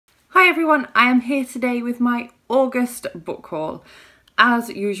everyone, I am here today with my August book haul. As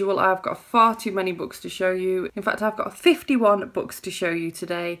usual, I've got far too many books to show you. In fact, I've got 51 books to show you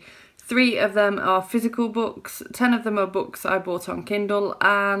today. 3 of them are physical books, 10 of them are books I bought on Kindle,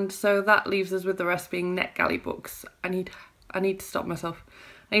 and so that leaves us with the rest being NetGalley books. I need to stop myself.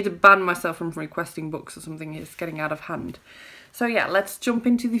 I need to ban myself from requesting books or something. It's getting out of hand. So yeah, let's jump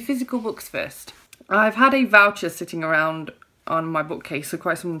into the physical books first. I've had a voucher sitting around on my bookcase for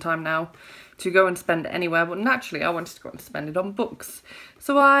quite some time now to go and spend anywhere, but naturally I wanted to go and spend it on books.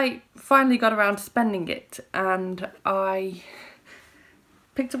 So I finally got around to spending it, and I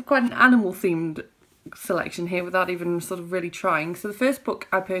picked up quite an animal themed selection here without even sort of really trying. So the first book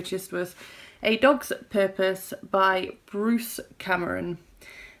I purchased was A Dog's Purpose by Bruce Cameron,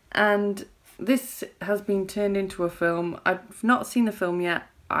 and this has been turned into a film. I've not seen the film yet.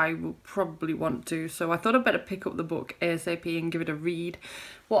 I will probably want to, so I thought I'd better pick up the book ASAP and give it a read.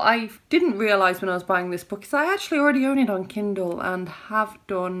 What I didn't realise when I was buying this book is I actually already own it on Kindle and have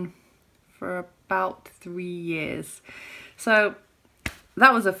done for about 3 years. So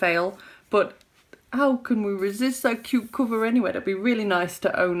that was a fail, but how can we resist that cute cover anyway? It'd be really nice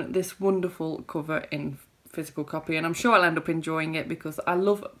to own this wonderful cover in physical copy, and I'm sure I'll end up enjoying it because I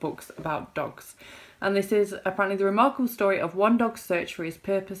love books about dogs. And this is apparently the remarkable story of one dog's search for his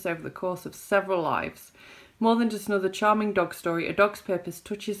purpose over the course of several lives. More than just another charming dog story, A Dog's Purpose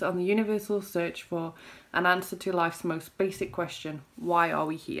touches on the universal search for an answer to life's most basic question: why are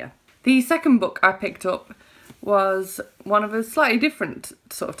we here? The second book I picked up was one of a slightly different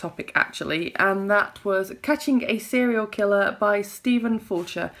sort of topic actually, and that was Catching a Serial Killer by Stephen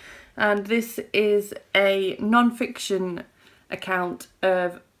Fulcher. And this is a non-fiction account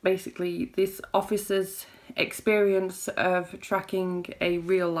of basically this officer's experience of tracking a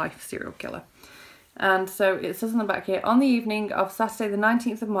real-life serial killer. And so it says on the back here, on the evening of Saturday the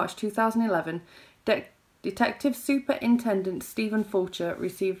 19th of March 2011, Detective Superintendent Stephen Fulcher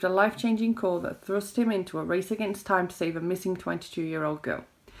received a life-changing call that thrust him into a race against time to save a missing 22-year-old girl.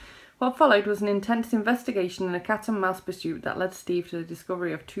 What followed was an intense investigation and a cat-and-mouse pursuit that led Steve to the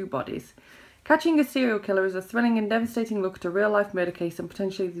discovery of 2 bodies. Catching a Serial Killer is a thrilling and devastating look at a real-life murder case and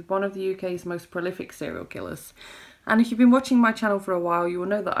potentially one of the UK's most prolific serial killers. And if you've been watching my channel for a while, you will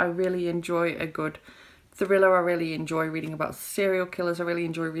know that I really enjoy a good thriller. I really enjoy reading about serial killers. I really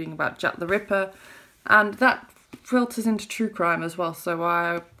enjoy reading about Jack the Ripper. And that filters into true crime as well, so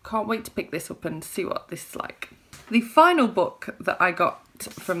I can't wait to pick this up and see what this is like. The final book that I got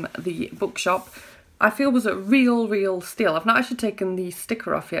from the bookshop I feel was a real steal. I've not actually taken the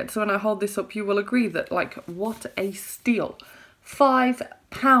sticker off yet, so when I hold this up you will agree that, like, what a steal.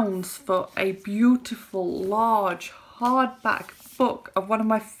 £5 for a beautiful large hardback book of one of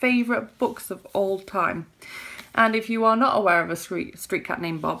my favourite books of all time. And if you are not aware of a street cat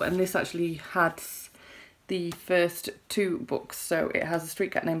named Bob, and this actually has the first 2 books, so it has A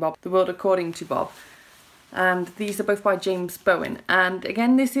Street Cat Named Bob, The World According to Bob, and these are both by James Bowen. And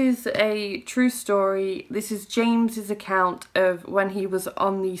again, this is a true story. This is James's account of when he was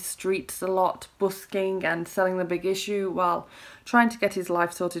on the streets a lot, busking and selling the big issue while trying to get his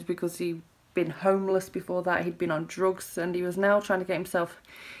life sorted, because he'd been homeless before that, he'd been on drugs, and he was now trying to get himself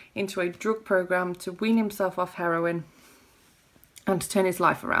into a drug program to wean himself off heroin and to turn his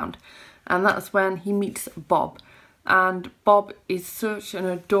life around. And that's when he meets Bob. And Bob is such an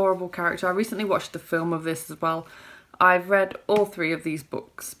adorable character. I recently watched the film of this as well. I've read all 3 of these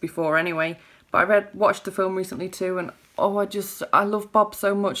books before anyway, but I watched the film recently too, and oh, I love Bob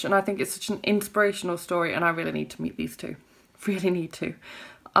so much, and I think it's such an inspirational story, and I really need to meet these 2. Really need to.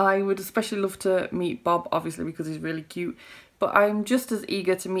 I would especially love to meet Bob, obviously, because he's really cute, but I'm just as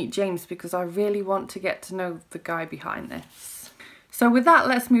eager to meet James because I really want to get to know the guy behind this. So with that,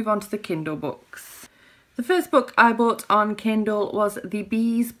 let's move on to the Kindle books. The first book I bought on Kindle was The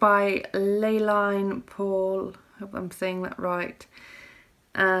Bees by Laline, Paull. I hope I'm saying that right.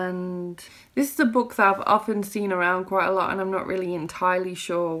 And this is a book that I've often seen around quite a lot, and I'm not really entirely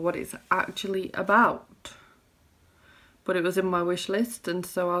sure what it's actually about. But it was in my wish list, and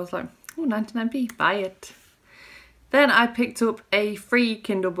so I was like, oh, 99p, buy it. Then I picked up a free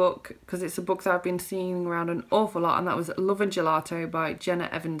Kindle book because it's a book that I've been seeing around an awful lot, and that was Love and Gelato by Jenna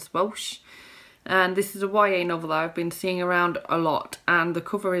Welch. And this is a YA novel that I've been seeing around a lot, and the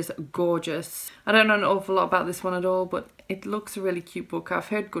cover is gorgeous. I don't know an awful lot about this one at all, but it looks a really cute book. I've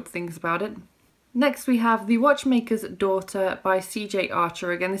heard good things about it. Next we have The Watchmaker's Daughter by CJ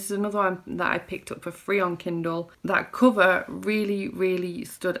Archer. Again, this is another one that I picked up for free on Kindle. That cover really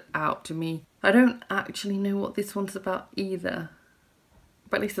stood out to me. I don't actually know what this one's about either,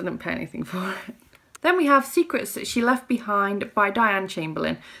 but at least I didn't pay anything for it. Then we have Secrets That She Left Behind by Diane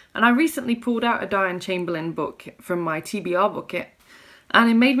Chamberlain. And I recently pulled out a Diane Chamberlain book from my TBR bucket. And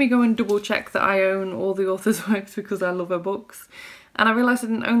it made me go and double check that I own all the author's works because I love her books. And I realised I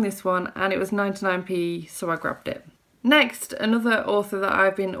didn't own this one and it was 99p, so I grabbed it. Next, another author that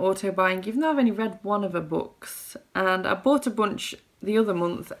I've been auto-buying, even though I've only read one of her books. And I bought a bunch the other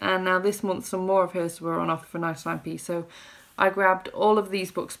month, and now this month some more of hers were on offer for 99p. So I grabbed all of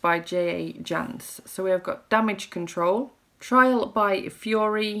these books by Jance. So we have got Damage Control, Trial by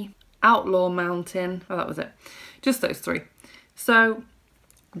Fury, Outlaw Mountain. Oh, that was it. Just those three. So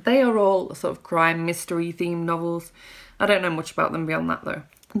they are all sort of crime mystery themed novels. I don't know much about them beyond that though.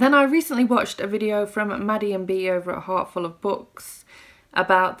 Then I recently watched a video from Maddie and B over at Heartful of Books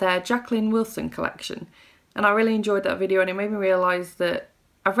about their Jacqueline Wilson collection. And I really enjoyed that video, and it made me realise that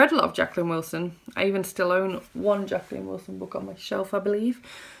I've read a lot of Jacqueline Wilson. I even still own one Jacqueline Wilson book on my shelf, I believe.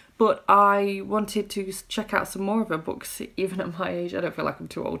 But I wanted to check out some more of her books, even at my age. I don't feel like I'm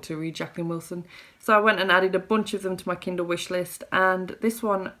too old to read Jacqueline Wilson. So I went and added a bunch of them to my Kindle wish list, and this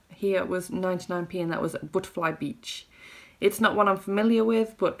one here was 99p, and that was Butterfly Beach. It's not one I'm familiar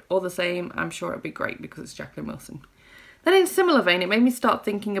with, but all the same, I'm sure it'd be great because it's Jacqueline Wilson. Then in a similar vein, it made me start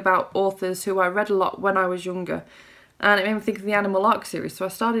thinking about authors who I read a lot when I was younger. And it made me think of the Animal Arc series, so I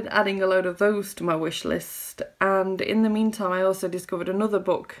started adding a load of those to my wish list. And in the meantime, I also discovered another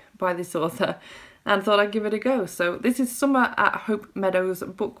book by this author and thought I'd give it a go. So this is Summer at Hope Meadows,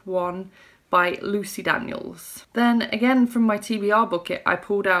 Book 1 by Lucy Daniels. Then again, from my TBR bucket, I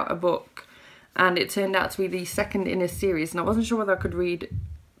pulled out a book, and it turned out to be the second in a series, and I wasn't sure whether I could read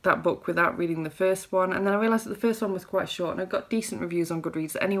that book without reading the first one, and then I realised that the first one was quite short, and I got decent reviews on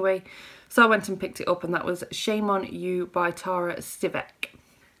Goodreads anyway, so I went and picked it up, and that was Shame on You by Tara Sivec.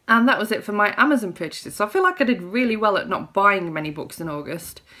 And that was it for my Amazon purchases. So I feel like I did really well at not buying many books in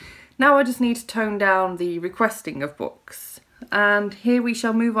August. Now I just need to tone down the requesting of books. And here we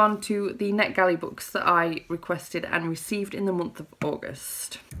shall move on to the NetGalley books that I requested and received in the month of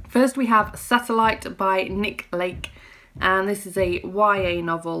August. First we have Satellite by Nick Lake, and this is a YA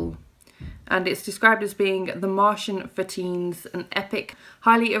novel, and it's described as being The Martian for teens, an epic,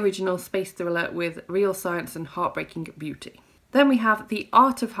 highly original space thriller with real science and heartbreaking beauty. Then we have The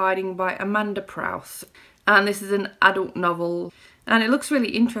Art of Hiding by Amanda Prowse, and this is an adult novel. And it looks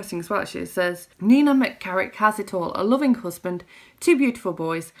really interesting as well, actually. It says, Nina McCarrick has it all: a loving husband, 2 beautiful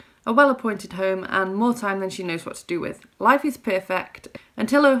boys, a well-appointed home, and more time than she knows what to do with. Life is perfect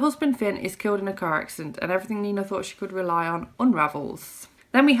until her husband Finn is killed in a car accident, and everything Nina thought she could rely on unravels.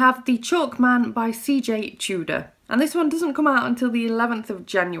 Then we have The Chalk Man by CJ Tudor. And this one doesn't come out until the 11th of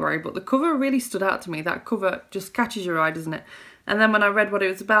January, but the cover really stood out to me. That cover just catches your eye, doesn't it? And then when I read what it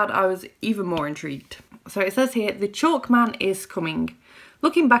was about, I was even more intrigued. So it says here, the Chalk Man is coming.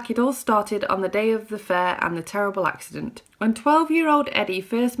 Looking back, it all started on the day of the fair and the terrible accident, when 12-year-old Eddie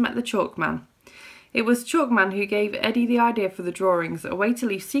first met the Chalk Man. It was Chalk Man who gave Eddie the idea for the drawings, a way to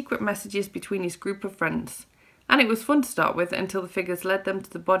leave secret messages between his group of friends. And it was fun to start with until the figures led them to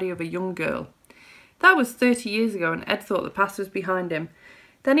the body of a young girl. That was 30 years ago, and Ed thought the past was behind him.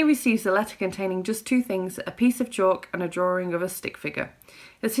 Then he receives a letter containing just 2 things, a piece of chalk and a drawing of a stick figure.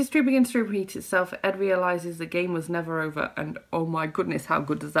 As history begins to repeat itself, Ed realises the game was never over, and oh my goodness, how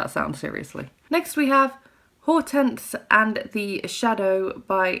good does that sound, seriously. Next we have Hortense and the Shadow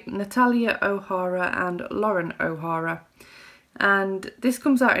by Natalia O'Hara and Lauren O'Hara. And this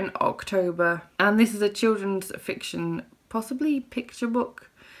comes out in October, and this is a children's fiction, possibly picture book.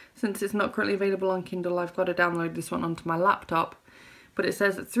 Since it's not currently available on Kindle, I've got to download this one onto my laptop. But it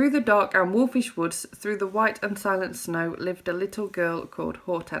says, through the dark and wolfish woods, through the white and silent snow, lived a little girl called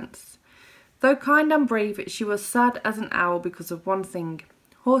Hortense. Though kind and brave, she was sad as an owl because of one thing.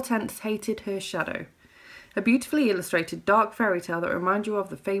 Hortense hated her shadow. A beautifully illustrated dark fairy tale that reminds you of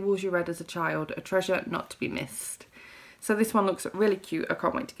the fables you read as a child, a treasure not to be missed. So this one looks really cute. I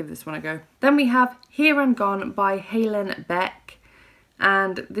can't wait to give this one a go. Then we have Here and Gone by Haylen Beck,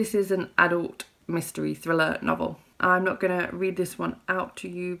 and this is an adult mystery thriller novel. I'm not going to read this one out to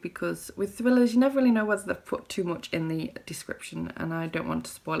you because with thrillers you never really know whether they've put too much in the description, and I don't want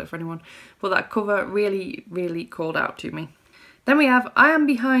to spoil it for anyone, but that cover really called out to me. Then we have I Am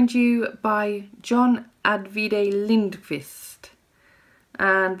Behind You by John Ajvide Lindqvist,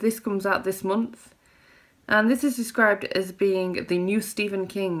 and this comes out this month. And this is described as being the new Stephen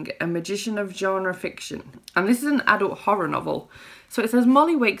King, a magician of genre fiction. And this is an adult horror novel. So it says,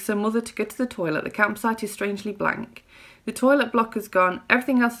 Molly wakes her mother to go to the toilet. The campsite is strangely blank. The toilet block has gone.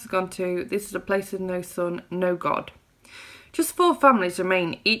 Everything else has gone too. This is a place with no sun, no God. Just 4 families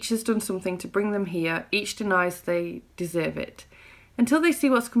remain. Each has done something to bring them here. Each denies they deserve it. until they see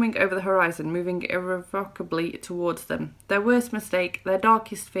what's coming over the horizon, moving irrevocably towards them. Their worst mistake, their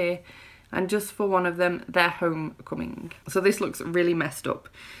darkest fear, and just for one of them, their homecoming. So this looks really messed up.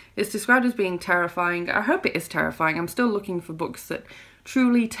 It's described as being terrifying. I hope it is terrifying. I'm still looking for books that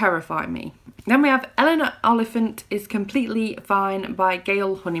truly terrify me. Then we have Eleanor Oliphant is Completely Fine by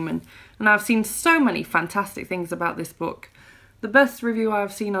Gail Honeyman. And I've seen so many fantastic things about this book. The best review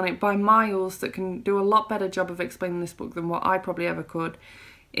I've seen on it by miles that can do a lot better job of explaining this book than what I probably ever could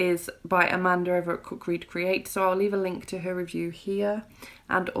is by Amanda over at Cook Read Create. So I'll leave a link to her review here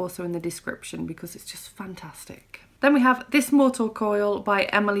and also in the description because it's just fantastic. Then we have This Mortal Coil by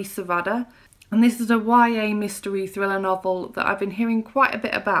Emily Savada. And this is a YA mystery thriller novel that I've been hearing quite a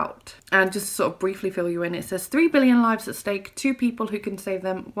bit about. And just to sort of briefly fill you in, it says 3 billion lives at stake, 2 people who can save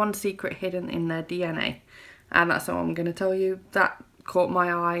them, 1 secret hidden in their DNA. And that's all I'm going to tell you. That caught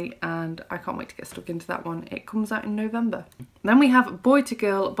my eye and I can't wait to get stuck into that one. It comes out in November. Then we have Boy to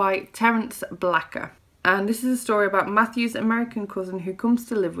Girl by Terence Blacker. And this is a story about Matthew's American cousin who comes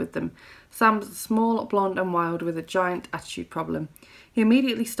to live with them. Sam's small, blonde and wild with a giant attitude problem. He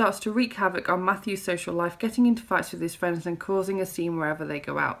immediately starts to wreak havoc on Matthew's social life, getting into fights with his friends and causing a scene wherever they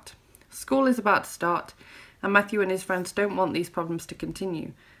go out. School is about to start and Matthew and his friends don't want these problems to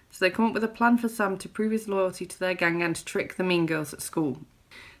continue. So they come up with a plan for Sam to prove his loyalty to their gang and to trick the mean girls at school.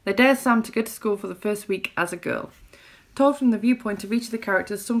 They dare Sam to go to school for the first week as a girl. Told from the viewpoint of each of the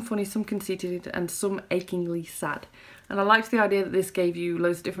characters, some funny, some conceited and some achingly sad. And I liked the idea that this gave you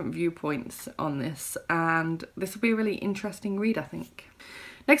loads of different viewpoints on this, and this will be a really interesting read, I think.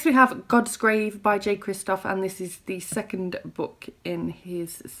 Next we have God's Grave by J. Kristoff, and this is the second book in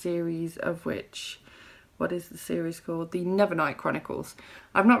his series of which... What is the series called? The Nevernight Chronicles.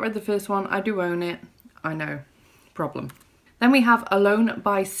 I've not read the first one. I do own it. I know. Problem. Then we have Alone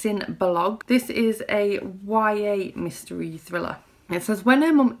by Sin Balog. This is a YA mystery thriller. It says, when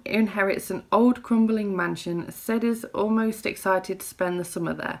her mum inherits an old crumbling mansion, Sid is almost excited to spend the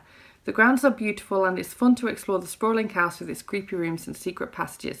summer there. The grounds are beautiful and it's fun to explore the sprawling house with its creepy rooms and secret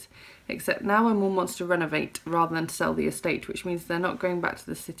passages. Except now her mum wants to renovate rather than sell the estate, which means they're not going back to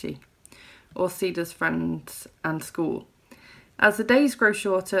the city or Cedar's friends and school. As the days grow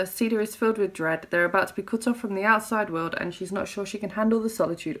shorter, Cedar is filled with dread. They're about to be cut off from the outside world and she's not sure she can handle the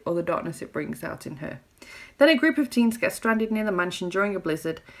solitude or the darkness it brings out in her. Then a group of teens get stranded near the mansion during a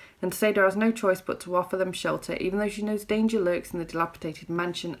blizzard and Cedar has no choice but to offer them shelter, even though she knows danger lurks in the dilapidated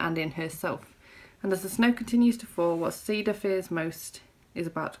mansion and in herself. And as the snow continues to fall, what Cedar fears most is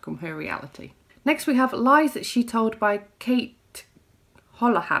about to become her reality. Next we have Lies That She Told by Kate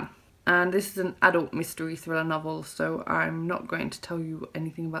Holohan. And this is an adult mystery thriller novel, so I'm not going to tell you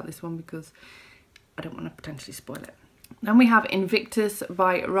anything about this one because I don't want to potentially spoil it. Then we have Invictus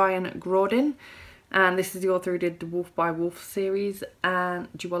by Ryan Grodin, and this is the author who did the Wolf by Wolf series and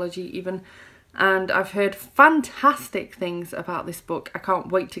Duology even. And I've heard fantastic things about this book. I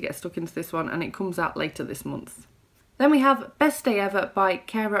can't wait to get stuck into this one, and it comes out later this month. Then we have Best Day Ever by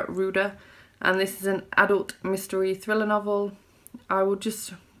Kara Ruder, and this is an adult mystery thriller novel. I will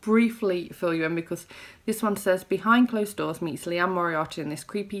just briefly fill you in because this one says Behind Closed Doors meets Leanne Moriarty in this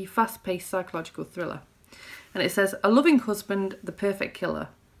creepy, fast-paced psychological thriller. And it says, a loving husband, the perfect killer.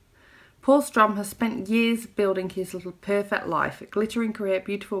 Paull Strom has spent years building his little perfect life, a glittering career,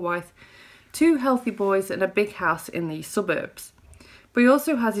 beautiful wife, 2 healthy boys and a big house in the suburbs. But he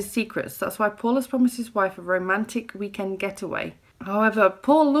also has his secrets. That's why Paull has promised his wife a romantic weekend getaway. However,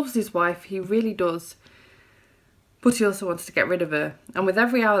 Paull loves his wife, he really does. But he also wants to get rid of her. And with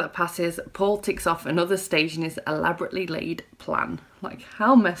every hour that passes, Paull ticks off another stage in his elaborately laid plan. Like,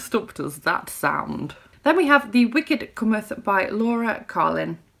 how messed up does that sound? Then we have The Wicked Cometh by Laura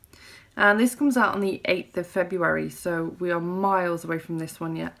Carlin. And this comes out on the 8th of February, so we are miles away from this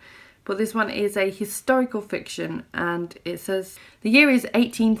one yet. But this one is a historical fiction, and it says, the year is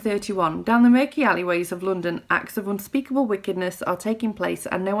 1831. Down the murky alleyways of London, acts of unspeakable wickedness are taking place,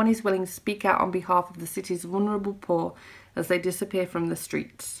 and no one is willing to speak out on behalf of the city's vulnerable poor as they disappear from the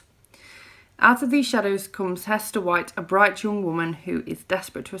streets. Out of these shadows comes Hester White, a bright young woman who is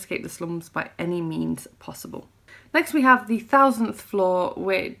desperate to escape the slums by any means possible. Next we have The 1000th Floor,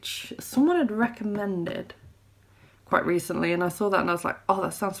 which someone had recommended quite recently, and I saw that and I was like, oh,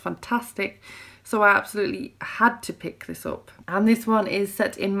 that sounds fantastic. So I absolutely had to pick this up. And this one is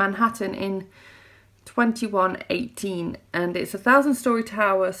set in Manhattan in 2118, and it's a 1,000-story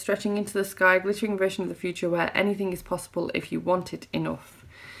tower stretching into the sky, glittering version of the future where anything is possible if you want it enough.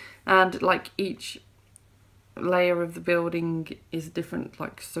 And like each layer of the building is different,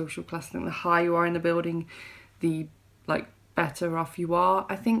 like social class. I think the higher you are in the building, the like better off you are,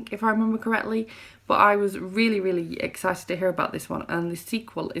 I think, if I remember correctly. But I was really excited to hear about this one, and the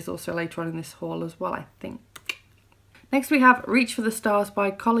sequel is also later on in this haul as well, I think. Next we have Reach for the Stars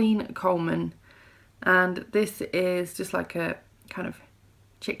by Colleen Coleman, and this is just like a kind of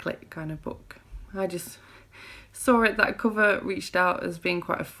chick lit kind of book. I just saw it, that cover reached out as being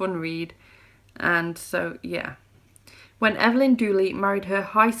quite a fun read, and so yeah. When Evelyn Dooley married her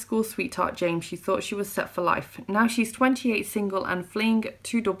high school sweetheart James, she thought she was set for life. Now she's 28, single, and fleeing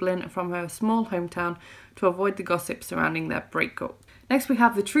to Dublin from her small hometown to avoid the gossip surrounding their breakup. Next we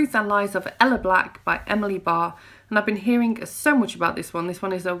have The Truth and Lies of Ella Black by Emily Barr, and I've been hearing so much about this one. This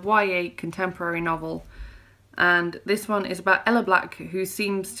one is a YA contemporary novel, and this one is about Ella Black, who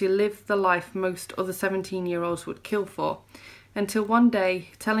seems to live the life most other 17-year-olds would kill for, until one day,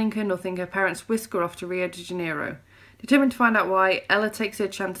 telling her nothing, her parents whisk her off to Rio de Janeiro. Determined to find out why, Ella takes her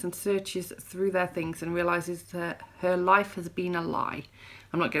chance and searches through their things and realises that her life has been a lie.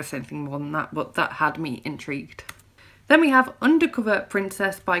 I'm not going to say anything more than that, but that had me intrigued. Then we have Undercover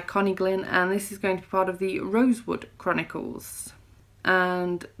Princess by Connie Glynn, and this is going to be part of the Rosewood Chronicles.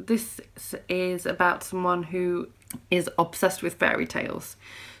 And this is about someone who is obsessed with fairy tales.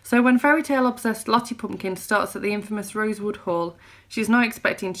 So when fairy tale obsessed Lottie Pumpkin starts at the infamous Rosewood Hall, she is now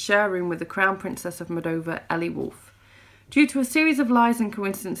expecting to share a room with the Crown Princess of Moldova, Ellie Wolfe. Due to a series of lies and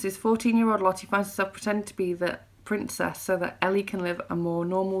coincidences, 14-year-old Lottie finds herself pretending to be the princess so that Ellie can live a more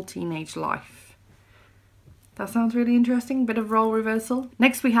normal teenage life. That sounds really interesting, bit of role reversal.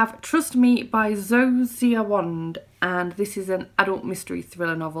 Next we have Trust Me by Zozia Wand, and this is an adult mystery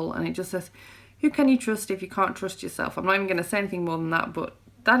thriller novel, and it just says, who can you trust if you can't trust yourself? I'm not even going to say anything more than that, but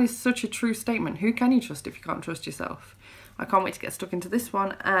that is such a true statement. Who can you trust if you can't trust yourself? I can't wait to get stuck into this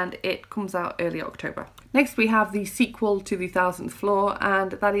one, and it comes out early October. Next we have the sequel to The 1000th Floor,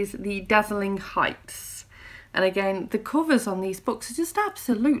 and that is The Dazzling Heights. And again, the covers on these books are just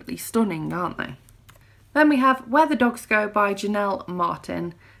absolutely stunning, aren't they? Then we have Where the Dogs Go by Janelle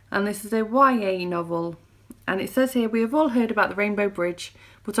Martin, and this is a YA novel, and it says here, we have all heard about the Rainbow Bridge,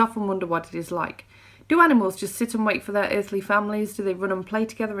 but often wonder what it is like. Do animals just sit and wait for their earthly families? Do they run and play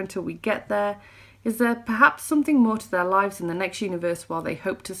together until we get there? Is there perhaps something more to their lives in the next universe while they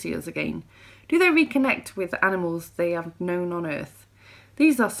hope to see us again? Do they reconnect with animals they have known on Earth?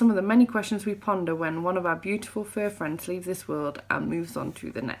 These are some of the many questions we ponder when one of our beautiful fur friends leaves this world and moves on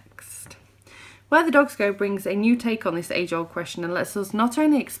to the next. Where the Dogs Go brings a new take on this age-old question and lets us not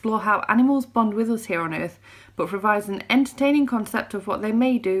only explore how animals bond with us here on Earth, but provides an entertaining concept of what they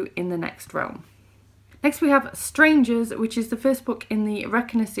may do in the next realm. Next we have Strangers, which is the first book in the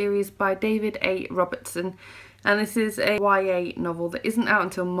Reckoner series by David A. Robertson, and this is a YA novel that isn't out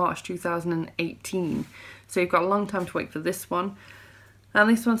until March 2018, so you've got a long time to wait for this one. And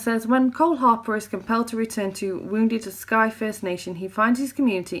this one says, when Cole Harper is compelled to return to Wounded Sky First Nation, he finds his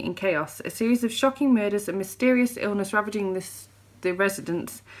community in chaos. A series of shocking murders and mysterious illness ravaging the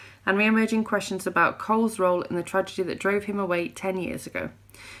residents, and re-emerging questions about Cole's role in the tragedy that drove him away 10 years ago.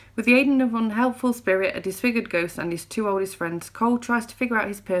 With the aid of an unhelpful spirit, a disfigured ghost, and his two oldest friends, Cole tries to figure out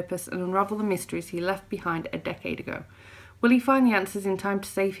his purpose and unravel the mysteries he left behind a decade ago. Will he find the answers in time to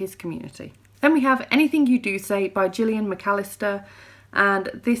save his community? Then we have Anything You Do Say by Gillian McAllister, and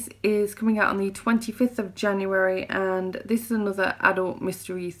this is coming out on the 25th of January, and this is another adult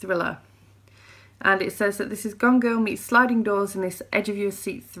mystery thriller. And it says that this is Gone Girl meets Sliding Doors in this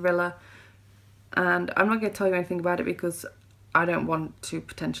edge-of-your-seat thriller, and I'm not going to tell you anything about it because I don't want to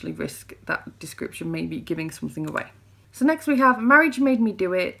potentially risk that description maybe giving something away. So next we have Marriage Made Me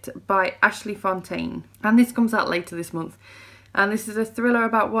Do It by Ashley Fontaine, and this comes out later this month. And this is a thriller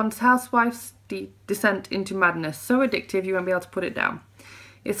about one's housewife's descent into madness, so addictive you won't be able to put it down.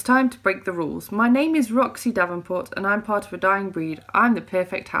 It's time to break the rules. My name is Roxy Davenport and I'm part of a dying breed. I'm the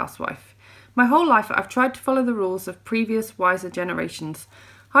perfect housewife. My whole life I've tried to follow the rules of previous wiser generations.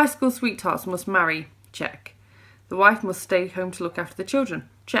 High school sweethearts must marry. Check. The wife must stay home to look after the children.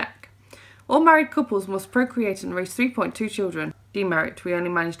 Check. All married couples must procreate and raise 3.2 children. Demerit, we only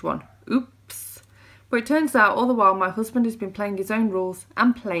managed one. Oops. But it turns out all the while my husband has been playing his own rules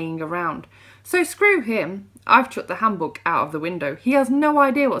and playing around. So screw him. I've chucked the handbook out of the window. He has no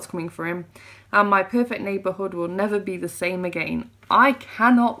idea what's coming for him. And my perfect neighbourhood will never be the same again. I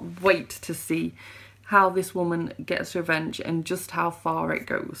cannot wait to see how this woman gets revenge and just how far it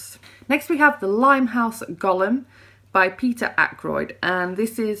goes. Next we have The Limehouse Golem by Peter Ackroyd, and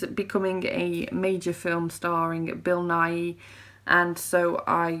this is becoming a major film starring Bill Nighy, and so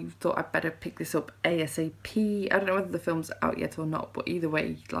I thought I'd better pick this up ASAP. I don't know whether the film's out yet or not, but either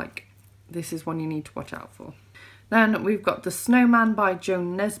way, like, this is one you need to watch out for. Then we've got The Snowman by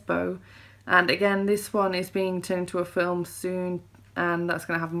Joan Nesbo, And again, this one is being turned into a film soon, and that's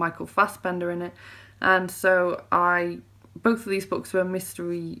going to have Michael Fassbender in it. And so both of these books were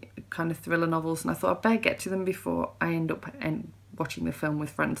mystery kind of thriller novels, and I thought I'd better get to them before I end up watching the film with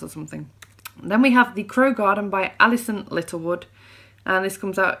friends or something. Then we have The Crow Garden by Alison Littlewood, and this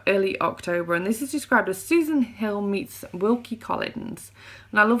comes out early October, and this is described as Susan Hill meets Wilkie Collins.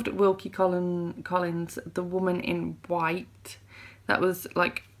 And I loved Wilkie Collins, The Woman in White. That was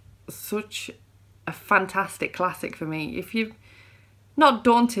like such a fantastic classic for me. If you're not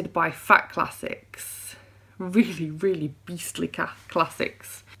daunted by fat classics, really beastly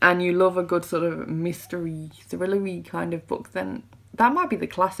classics, and you love a good sort of mystery, thrillery kind of book, then that might be the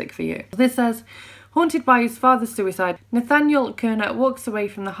classic for you. This says, haunted by his father's suicide, Nathaniel Kerner walks away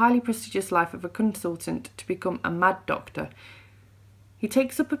from the highly prestigious life of a consultant to become a mad doctor. He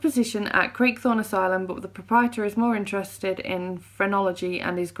takes up a position at Craigthorne Asylum, but the proprietor is more interested in phrenology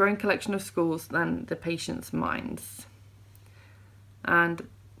and his growing collection of schools than the patient's minds. And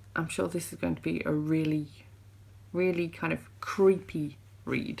I'm sure this is going to be a really kind of creepy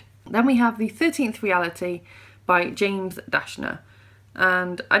read. Then we have The 13th Reality by James Dashner.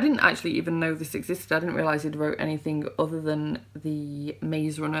 And I didn't actually even know this existed. I didn't realise he'd wrote anything other than the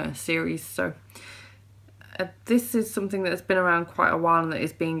Maze Runner series. So this is something that's been around quite a while and that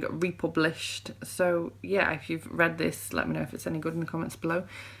is being republished. So yeah, if you've read this, let me know if it's any good in the comments below.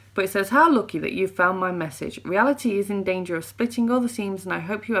 But it says, how lucky that you've found my message. Reality is in danger of splitting all the seams, and I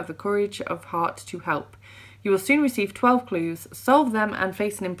hope you have the courage of heart to help. You will soon receive 12 clues, solve them and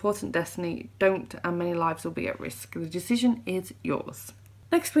face an important destiny. Don't, and many lives will be at risk. The decision is yours.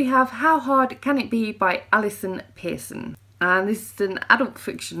 Next we have How Hard Can It Be by Alison Pearson. And this is an adult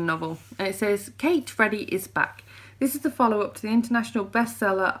fiction novel. And it says, Kate Freddy is back. This is the follow-up to the international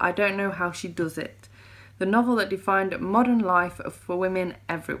bestseller I Don't Know How She Does It, the novel that defined modern life for women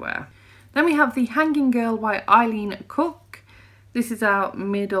everywhere. Then we have The Hanging Girl by Eileen Cook. This is out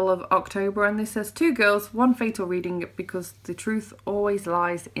middle of October, and this says, 2 girls, 1 fatal reading, because the truth always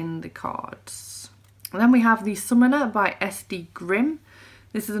lies in the cards. And then we have The Summoner by S.D. Grimm.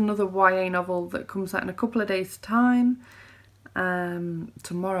 This is another YA novel that comes out in a couple of days' time.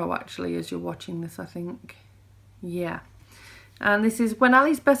 Tomorrow actually, as you're watching this, I think. Yeah. And this is, when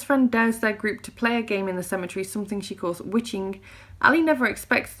Ali's best friend dares their group to play a game in the cemetery, something she calls witching, Ali never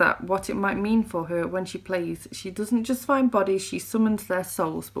expects what it might mean for her when she plays. She doesn't just find bodies, she summons their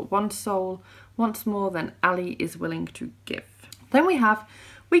souls, but one soul wants more than Ali is willing to give. Then we have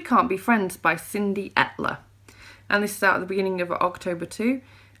We Can't Be Friends by Cindy Etler. And this is out at the beginning of October too.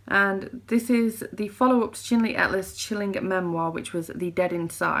 And this is the follow-up to Cindy Etler's chilling memoir, which was The Dead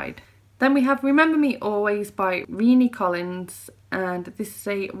Inside. Then we have Remember Me Always by Reenie Collins, and this is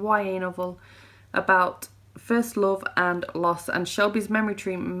a YA novel about first love and loss, and Shelby's memory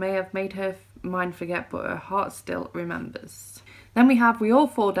tree may have made her mind forget, but her heart still remembers. Then we have We All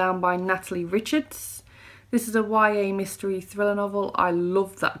Fall Down by Natalie Richards. This is a YA mystery thriller novel. I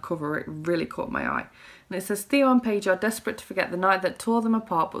love that cover, it really caught my eye. And it says, Theo and Paige are desperate to forget the night that tore them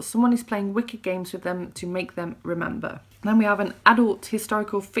apart, but someone is playing wicked games with them to make them remember. Then we have an adult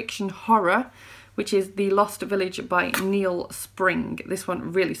historical fiction horror, which is The Lost Village by Neil Spring. This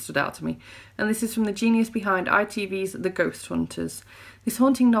one really stood out to me. And this is from the genius behind ITV's The Ghost Hunters. This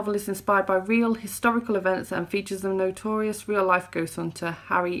haunting novel is inspired by real historical events and features the notorious real-life ghost hunter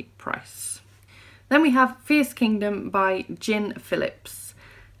Harry Price. Then we have Fierce Kingdom by Gin Phillips.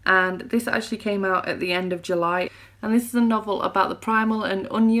 And this actually came out at the end of July. And this is a novel about the primal and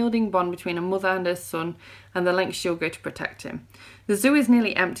unyielding bond between a mother and her son and the lengths she'll go to protect him. The zoo is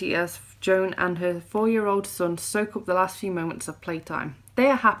nearly empty as Joan and her 4-year-old son soak up the last few moments of playtime. They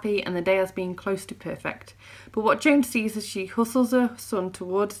are happy and the day has been close to perfect. But what Joan sees as she hustles her son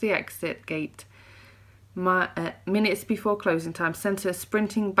towards the exit gate minutes before closing time sends her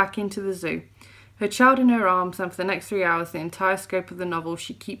sprinting back into the zoo. Her child in her arms, and for the next 3 hours, the entire scope of the novel,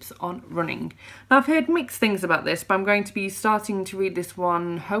 she keeps on running. Now, I've heard mixed things about this, but I'm going to be starting to read this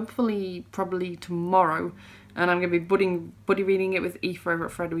one, hopefully, probably tomorrow. And I'm going to be buddy reading it with Aoife over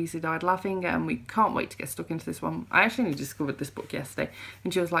at Fred Weasley Died Laughing, and we can't wait to get stuck into this one. I actually discovered this book yesterday,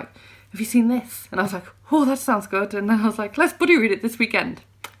 and she was like, have you seen this? And I was like, oh, that sounds good. And then I was like, let's buddy read it this weekend.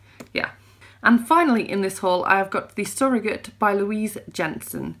 Yeah. And finally, in this haul, I have got The Surrogate by Louise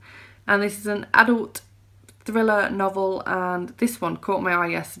Jensen. And this is an adult thriller novel, and this one caught my eye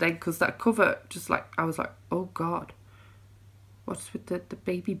yesterday because that cover just like, I was like, oh God, what's with the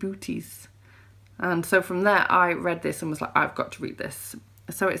baby booties? And so from there I read this and was like, I've got to read this.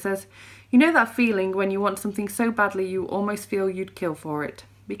 So it says, you know that feeling when you want something so badly you almost feel you'd kill for it.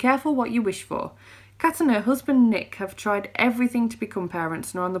 Be careful what you wish for. Kat and her husband Nick have tried everything to become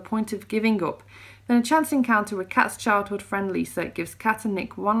parents and are on the point of giving up. Then a chance encounter with Kat's childhood friend Lisa gives Kat and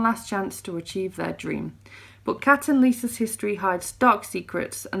Nick one last chance to achieve their dream. But Kat and Lisa's history hides dark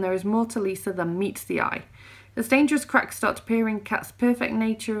secrets, and there is more to Lisa than meets the eye. As dangerous cracks start to appear in Kat's perfect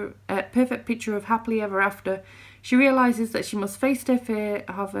picture of happily ever after, she realises that she must face her fear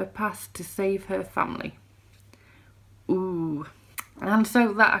of her past to save her family. Ooh. And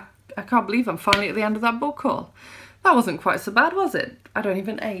so that, I can't believe I'm finally at the end of that book haul. That wasn't quite so bad, was it? I don't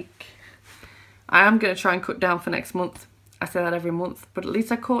even ache. I am going to try and cut down for next month. I say that every month, but at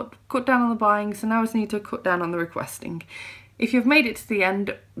least I cut down on the buying, so now I just need to cut down on the requesting. If you've made it to the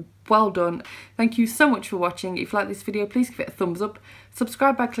end, well done. Thank you so much for watching. If you like this video, please give it a thumbs up.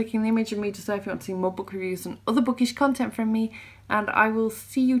 Subscribe by clicking the image of me just so if you want to see more book reviews and other bookish content from me. And I will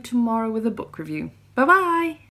see you tomorrow with a book review. Bye bye!